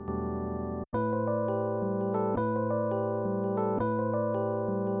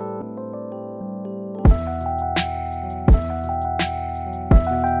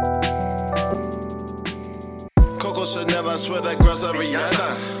swear that girl's a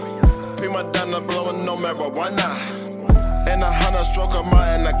Rihanna. Prima donna blowing no marijuana. And a Honda stroke of my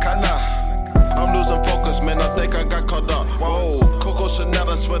anaconda. I'm losing focus, man, I think I got caught up. Whoa, Coco Chanel,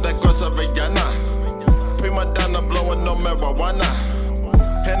 I swear that girl's a Rihanna. Prima donna blowing no marijuana.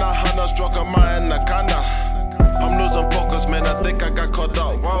 And a Honda stroke of my anaconda. I'm losing focus, man, I think I got caught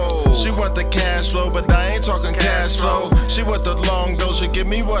up. Whoa. She want the cash flow, but I ain't talking cash flow. She want the long dose, she give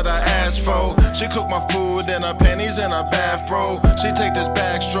me what I asked for. She cook my food in her panties and her bathrobe. She take this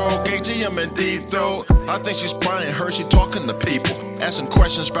backstroke, ATM and deep throat. I think she's prying her, she talking to people, asking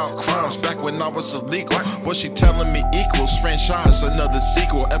questions about crimes back when I was illegal. What she telling me equals franchise, another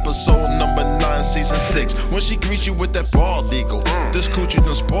sequel. Episode number 9, season 6. When she greets you with that bald eagle, this coochie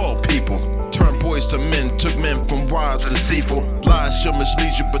done spoil people. Turn boys to men, took men from wives to seafood. Lies should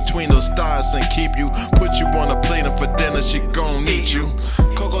mislead you between those thighs and keep you. Put you on a plate and for dinner she gon' eat you.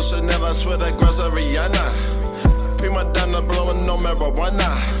 Coco Chanel, I swear that girl's a Rihanna. Prima donna blowing no marijuana.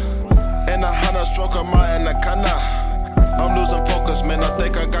 And a Honda stroke of my anaconda. I'm losing focus, man, I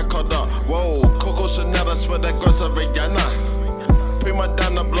think I got caught up. Whoa, Coco Chanel, I swear that girl's a Rihanna. Prima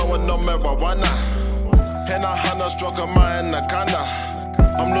donna blowing no marijuana. And a Honda stroke of my anaconda.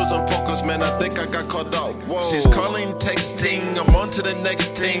 I'm losing focus, man, I think I got caught up. Whoa. She's calling, texting, I'm on to the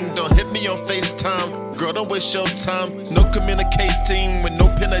next thing. Don't hit me on FaceTime, girl, don't waste your time. No communicating with no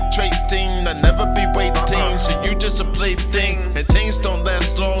penetrating. I never be waiting, so you just a plaything. And things don't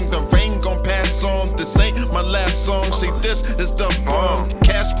last long, the rain gon' pass on. This ain't my last song, see this is the bomb.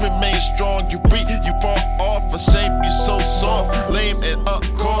 Cash remains strong, you breathe, you fall off. A shame you so soft, lame and of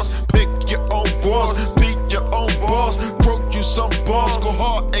course. Pick your own wars, beat your own balls. Broke you some balls, go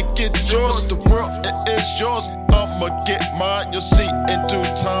hard and get yours. The world, it is yours, I'ma get mine. You'll see in due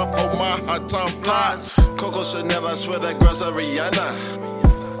time, oh my, how time flies. Coco Chanel, I swear that girl's a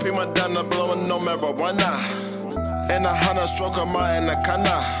Rihanna. Prima donna blowing no marijuana. And a Honda stroke of my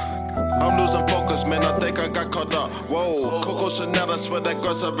anaconda. I'm losing focus, man, I think I got caught up. Whoa, Coco Chanel, I swear that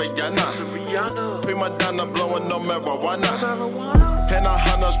girl's a Rihanna. Prima donna blowing no marijuana. And a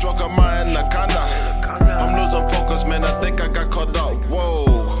Honda stroke of my anaconda. I'm losing focus, man, I think I got caught up.